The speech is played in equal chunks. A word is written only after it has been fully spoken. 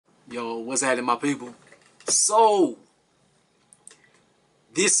Yo, what's happening, my people? So,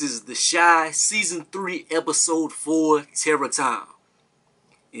 this is The Shy, Season 3, Episode 4, Terror Time.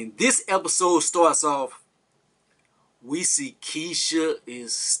 And this episode starts off, we see Keisha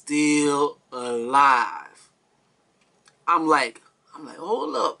is still alive. I'm like,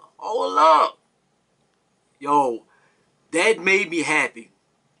 hold up. Yo, that made me happy.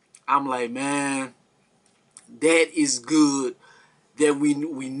 I'm like, man, that is good that we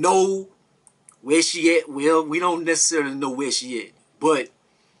know where she at. Well, we don't necessarily know where she at, but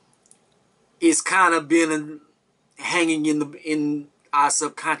it's kind of been hanging in our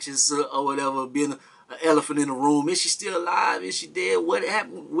subconscious or whatever, being an elephant in the room. Is she still alive? Is she dead? What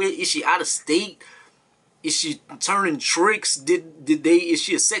happened? Where is she? Out of state? Is she turning tricks? Is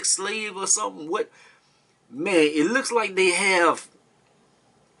she a sex slave or something? What? Man, it looks like they have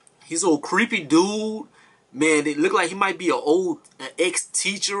his old creepy dude. Man, it looked like he might be an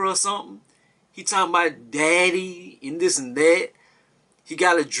ex-teacher or something. He talking about daddy and this and that. He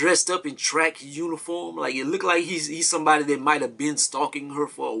got her dressed up in track uniform. Like, it looked like he's somebody that might have been stalking her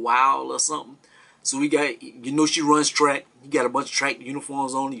for a while or something. So we got, she runs track. He got a bunch of track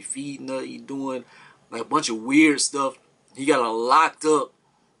uniforms on. He feeding her. He doing like a bunch of weird stuff. He got her locked up.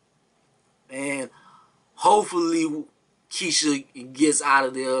 And hopefully Keisha gets out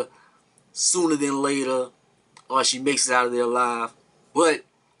of there sooner than later, or she makes it out of there alive. But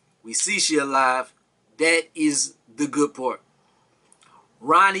we see she alive. That is the good part.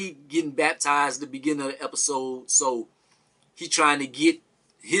 Ronnie getting baptized at the beginning of the episode, so he trying to get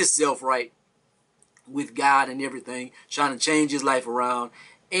himself right with God and everything, trying to change his life around,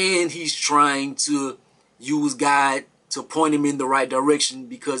 and he's trying to use God to point him in the right direction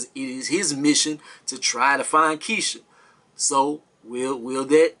because it is his mission to try to find Keisha. So will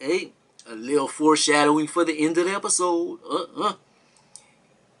that a little foreshadowing for the end of the episode.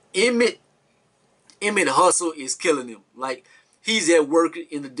 Emmett hustle is killing him. Like, he's at work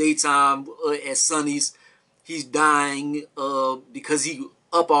in the daytime at Sonny's. He's dying because he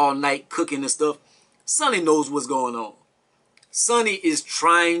up all night cooking and stuff. Sonny knows what's going on. Sonny is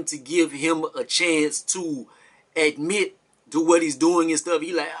trying to give him a chance to admit to what he's doing and stuff.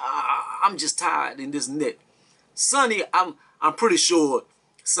 He like, I'm just tired and this and that. Sonny, I'm pretty sure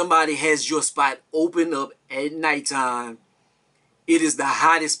somebody has your spot open up at nighttime. It is the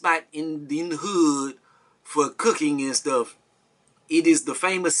hottest spot in the hood for cooking and stuff. It is the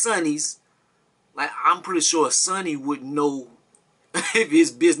famous Sonny's. Like, I'm pretty sure Sonny would know if his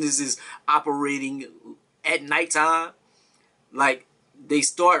business is operating at nighttime. Like, they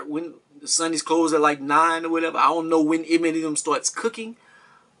start when the Sonny's close at like 9 or whatever. I don't know when Emmett of them starts cooking,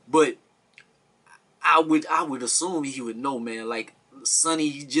 but I would assume he would know, man. Like, Sonny,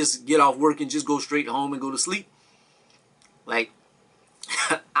 he just get off work and just go straight home and go to sleep. Like,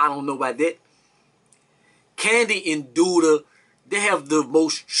 I don't know about that. Candy and Duda, they have the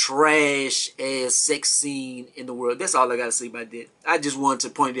most trash-ass sex scene in the world. That's all I got to say about that. I just wanted to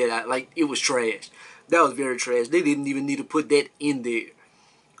point that out. Like, it was trash. That was very trash. They didn't even need to put that in there.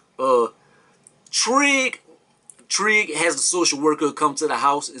 Trig has the social worker come to the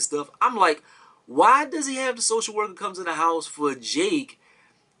house and stuff. I'm like, why does he have the social worker come to the house for Jake?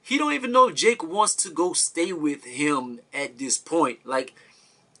 He don't even know if Jake wants to go stay with him at this point. Like,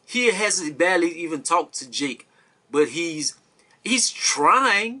 he hasn't barely even talked to Jake. But he's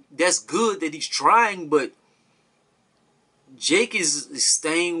trying. That's good that he's trying, but Jake is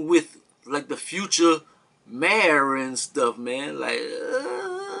staying with like the future mayor and stuff, man. Like,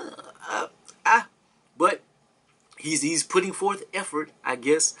 but he's putting forth effort, I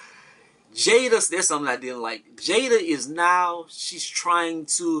guess. Jada, there's something I didn't like. Jada is now, she's trying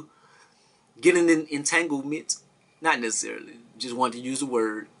to get an entanglement. Not necessarily, just want to use the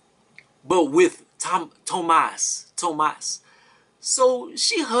word. But with Tomas. So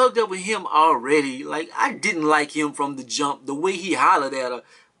she hugged up with him already. Like, I didn't like him from the jump. The way he hollered at her,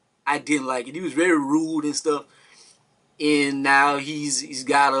 I didn't like it. He was very rude and stuff. And now he's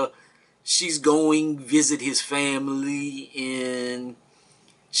got her. She's going visit his family, and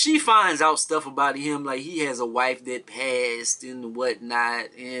she finds out stuff about him. Like, he has a wife that passed and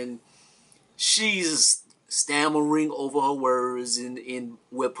whatnot, and she's stammering over her words and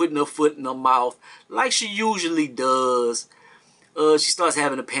we're putting her foot in her mouth like she usually does. She starts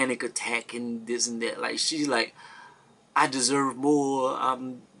having a panic attack and this and that. Like, she's like, I deserve more.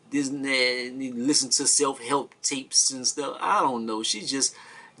 I'm this and that. And listen to self-help tapes and stuff. I don't know.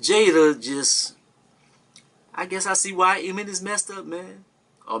 Jada just, I guess I see why Emmett is messed up, man.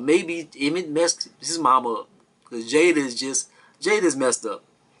 Or maybe Emmett messed his mama up. Because Jada's messed up.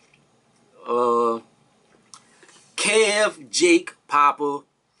 Kev, Jake, Papa,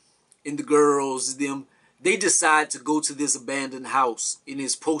 and the girls, them, they decide to go to this abandoned house, and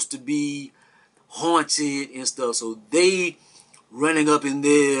it's supposed to be haunted and stuff. So they running up in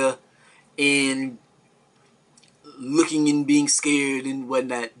there and looking and being scared and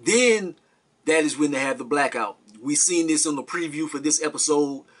whatnot. Then that is when they have the blackout. We seen this on the preview for this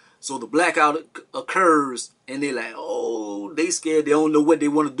episode. So the blackout occurs, and they're like, oh, they scared. They don't know what they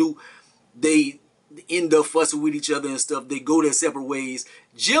want to do. They end up fussing with each other and stuff. They go their separate ways.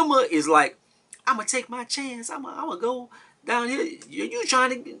 Gemma is like, I'm gonna take my chance. I'm gonna go down here. You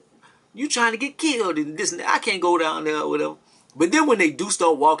trying to get killed and this and that. I can't go down there or whatever. But then when they do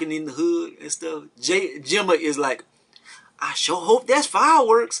start walking in the hood and stuff, Gemma is like, I sure hope that's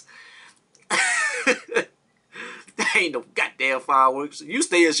fireworks. There ain't no goddamn fireworks. You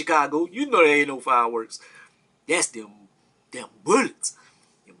stay in Chicago, you know there ain't no fireworks. That's them bullets.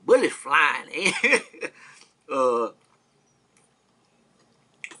 Them bullets flying.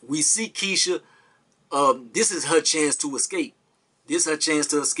 We see Keisha. This is her chance to escape. This is her chance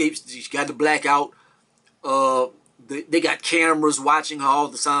to escape. She got the blackout. They got cameras watching her all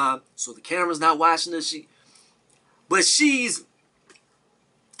the time. So the camera's not watching her. She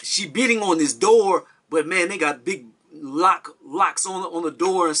beating on this door. But man, they got big locks on the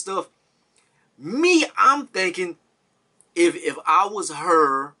door and stuff. Me, I'm thinking if I was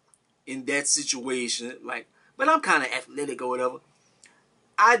her in that situation, like, but I'm kind of athletic or whatever.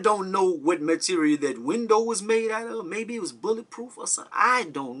 I don't know what material that window was made out of. Maybe it was bulletproof or something. I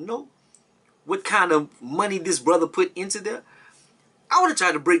don't know what kind of money this brother put into there. I would have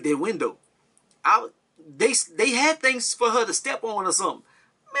tried to break that window. They had things for her to step on or something.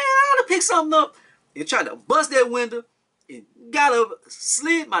 Man, I would have picked something up and tried to bust that window and got up,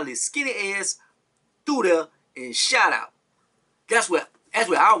 slid my little skinny ass through there and shot out. That's what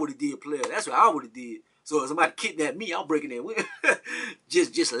I would have did, player. That's what I would have did. So if somebody kidnapped me, I'm breaking that window.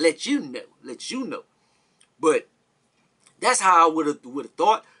 just let you know. But that's how I would have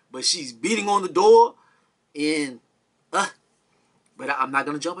thought. But she's beating on the door, and but I'm not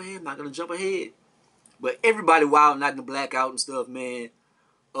gonna jump ahead. But everybody wilding out in the blackout and stuff, man.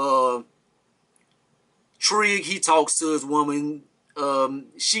 Trig, he talks to his woman.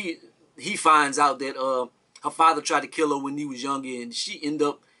 He finds out that her father tried to kill her when he was younger, and she ended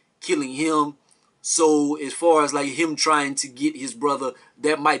up killing him. So as far as like him trying to get his brother,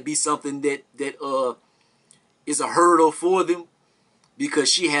 that might be something that is a hurdle for them,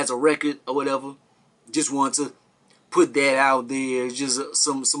 because she has a record or whatever. Just want to put that out there. Just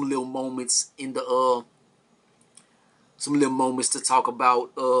some little moments in the some little moments to talk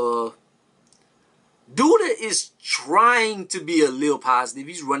about. Duda is trying to be a little positive.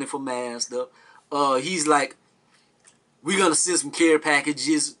 He's running for mayor and stuff. He's like, we're gonna send some care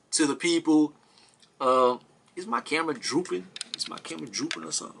packages to the people. Is my camera drooping? Is my camera drooping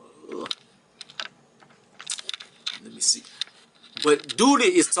or something? Let me see. But Duda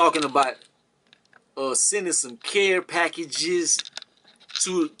is talking about sending some care packages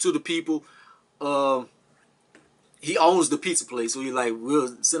to the people. He owns the pizza place, so he's like,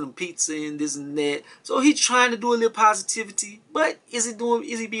 we'll send him pizza and this and that. So he's trying to do a little positivity, but is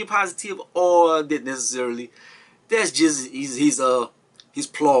he being positive or not necessarily? That's just his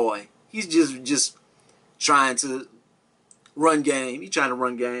ploy. He's just trying to run game. He's trying to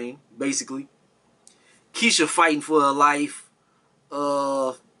run game, basically. Keisha fighting for her life.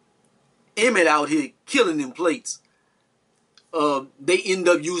 Emmett out here killing them plates. They end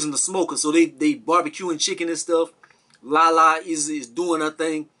up using the smoker, so they barbecuing chicken and stuff. Lala is doing her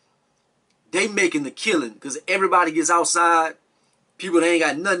thing. They making the killing because everybody gets outside. People that ain't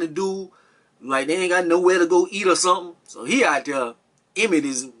got nothing to do, like they ain't got nowhere to go eat or something. So he out there. Emmett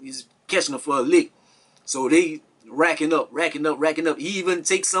is catching her for a lick. So they racking up. He even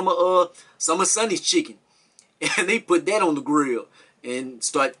takes some of Sonny's chicken, and they put that on the grill and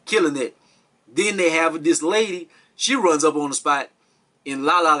start killing it. Then they have this lady. She runs up on the spot, and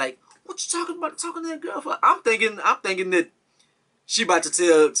Lala like, what you talking about? Talking to that girl for? I'm thinking that she about to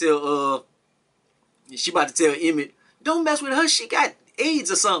tell Emmett, don't mess with her. She got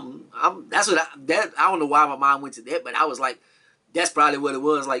AIDS or something. I don't know why my mind went to that, but I was like, that's probably what it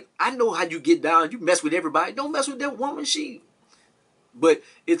was. Like, I know how you get down. You mess with everybody. Don't mess with that woman. But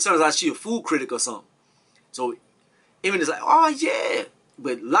it turns out she a food critic or something. So Emmett is like, oh yeah.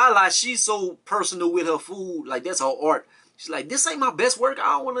 But Lala, she's so personal with her food. Like, that's her art. She's like, this ain't my best work.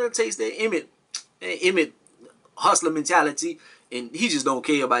 I don't want her to taste that. Emmett hustler mentality. And he just don't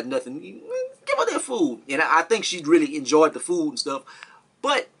care about nothing. Give her that food. And I think she really enjoyed the food and stuff.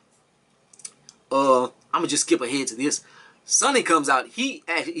 But I'm going to just skip ahead to this. Sonny comes out. He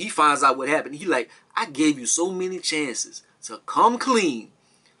finds out what happened. He like, I gave you so many chances to come clean.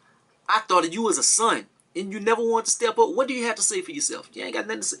 I thought of you as a son, and you never wanted to step up. What do you have to say for yourself? You ain't got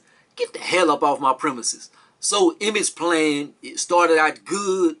nothing to say. Get the hell up off my premises. So Emmett's plan, it started out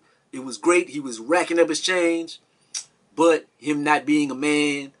good. It was great. He was racking up his change. But him not being a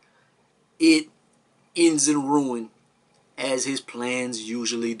man, it ends in ruin, as his plans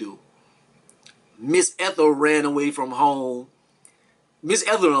usually do. Miss Ethel ran away from home. Miss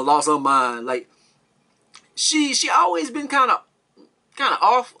Ethel lost her mind. Like, she always been kind of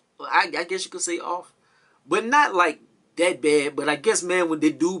off. I guess you could say off, but not like that bad. But I guess, man, when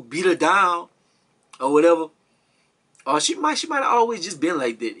they do beat her down or whatever, or she might have always just been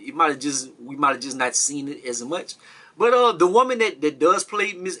like that. We might have just not seen it as much. But the woman that does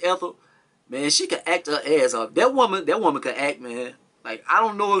play Miss Ethel, man, she could act her ass off. That woman could act, man. Like, I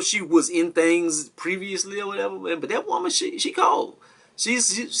don't know if she was in things previously or whatever, man, but that woman, she cold.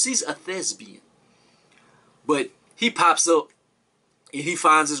 She's a thespian. But he pops up and he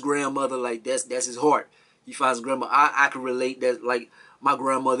finds his grandmother. Like, that's his heart. He finds his grandma. I can relate that, like, my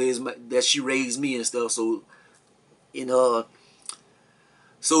grandmother that she raised me and stuff. So,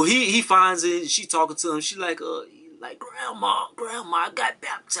 so he finds it. She talking to him. She like grandma, I got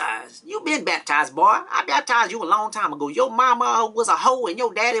baptized. You been baptized, boy. I baptized you a long time ago. Your mama was a hoe and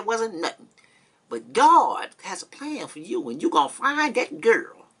your daddy wasn't nothing. But God has a plan for you, and you gonna find that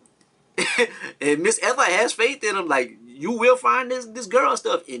girl. And Miss Ethel has faith in him. Like, you will find this girl and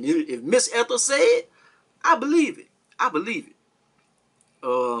stuff. And if Miss Ethel say it, I believe it. I believe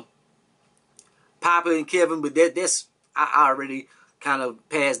it. Papa and Kevin, but that's I already kind of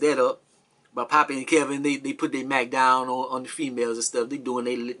passed that up. But Papa and Kevin, they put their Mac down on the females and stuff. They doing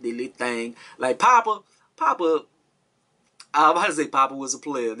their thing. Like Papa, I'm about to say Papa was a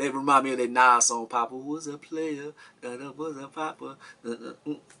player. They remind me of that Nas song, Papa was a player, was a Papa.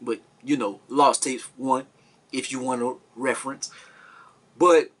 But, you know, Lost Tapes 1, if you want to reference.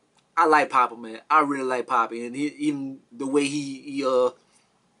 But I like Papa, man. I really like Papa. And even the way he a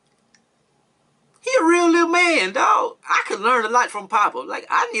real little man, dog. I could learn a lot from Papa. Like,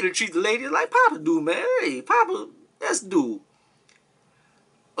 I need to treat the ladies like Papa do, man. Hey, Papa, that's dude.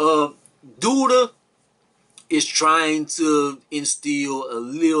 Duda is trying to instill a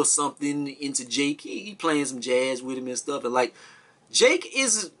little something into Jake. He playing some jazz with him and stuff. And, like, Jake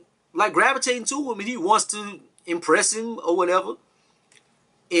is, like, gravitating to him. And he wants to impress him or whatever.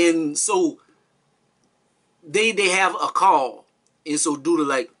 And so they have a call. And so Duda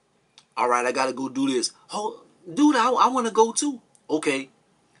like, all right, I got to go do this. Oh, dude, I want to go too. Okay.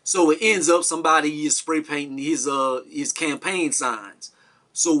 So it ends up somebody is spray painting his campaign signs.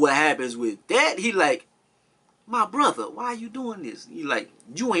 So what happens with that? He like, my brother, why are you doing this? He like,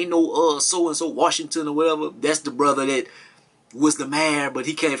 you ain't no so-and-so Washington or whatever. That's the brother that was the mayor, but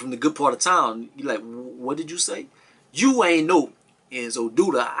he came from the good part of town. He like, what did you say? You ain't no. And so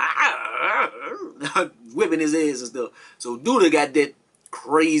Duda, whipping his ass and stuff. So Duda got that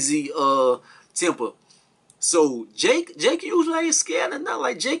crazy temper. So Jake usually ain't scared of nothing.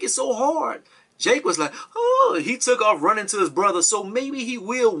 Like, Jake is so hard. Jake was like, oh, he took off running to his brother. So maybe he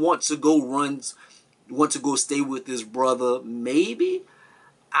will want to go stay with his brother. Maybe.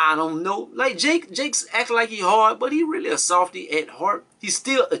 I don't know. Like, Jake's acting like he hard, but he really a softie at heart. He's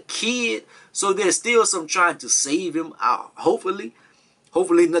still a kid. So there's still some trying to save him. Hopefully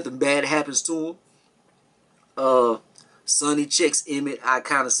nothing bad happens to him. Sonny checks Emmett. I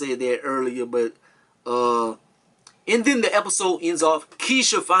kind of said that earlier, but and then the episode ends off.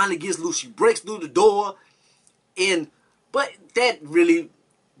 Keisha finally gets loose. She breaks through the door, but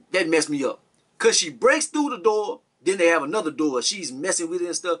that messed me up, cause she breaks through the door. Then they have another door. She's messing with it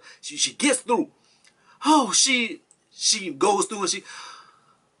and stuff. She gets through. Oh, she goes through and she.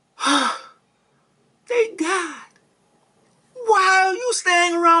 They died. Why are you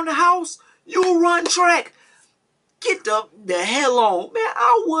staying around the house? You run track. Get the hell on, man.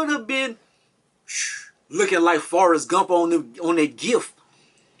 I would have been looking like Forrest Gump on that gift.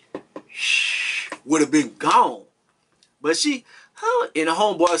 Would have been gone. But she, and the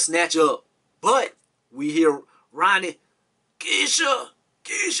homeboy snatch up. But we hear Ronnie, Keisha,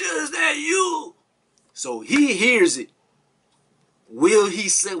 is that you? So he hears it. Will he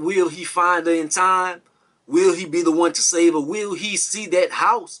find her in time? Will he be the one to save her? Will he see that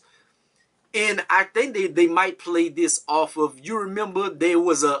house? And I think they might play this off of, you remember there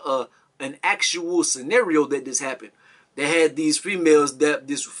was an actual scenario that this happened. They had this female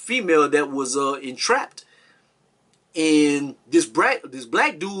that was entrapped. And this black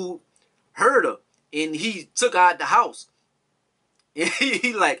dude heard her. And he took her out the house. And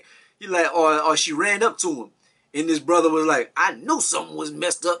he or she ran up to him. And this brother was like, I knew something was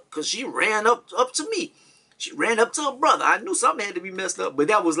messed up because she ran up to me. She ran up to her brother. I knew something had to be messed up, but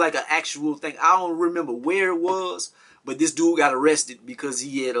that was like an actual thing. I don't remember where it was, but this dude got arrested because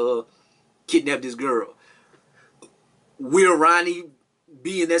he had kidnapped this girl. Will Ronnie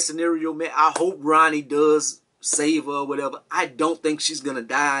be in that scenario, man? I hope Ronnie does save her or whatever. I don't think she's gonna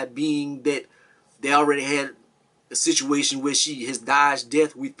die, being that they already had a situation where she has dodged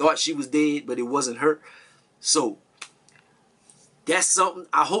death. We thought she was dead, but it wasn't her. So that's something.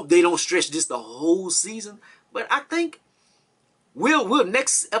 I hope they don't stretch this the whole season. But I think will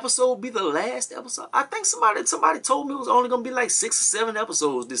next episode be the last episode? I think somebody told me it was only gonna be like 6 or 7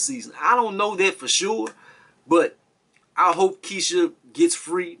 episodes this season. I don't know that for sure, but I hope Keisha gets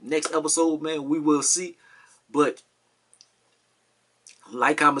free next episode, man. We will see. But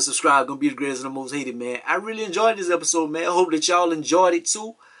like, comment, subscribe. Gonna be the greatest and the most hated, man. I really enjoyed this episode, man. I hope that y'all enjoyed it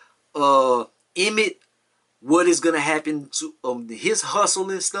too. Emmett, what is gonna happen to his hustle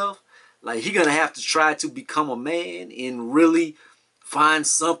and stuff? Like, he gonna have to try to become a man and really find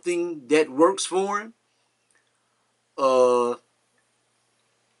something that works for him.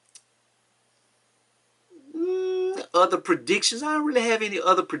 Other predictions. I don't really have any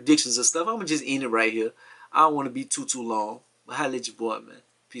other predictions and stuff. I'm gonna just end it right here. I don't want to be too long. But holla at your boy, man.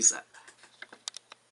 Peace out.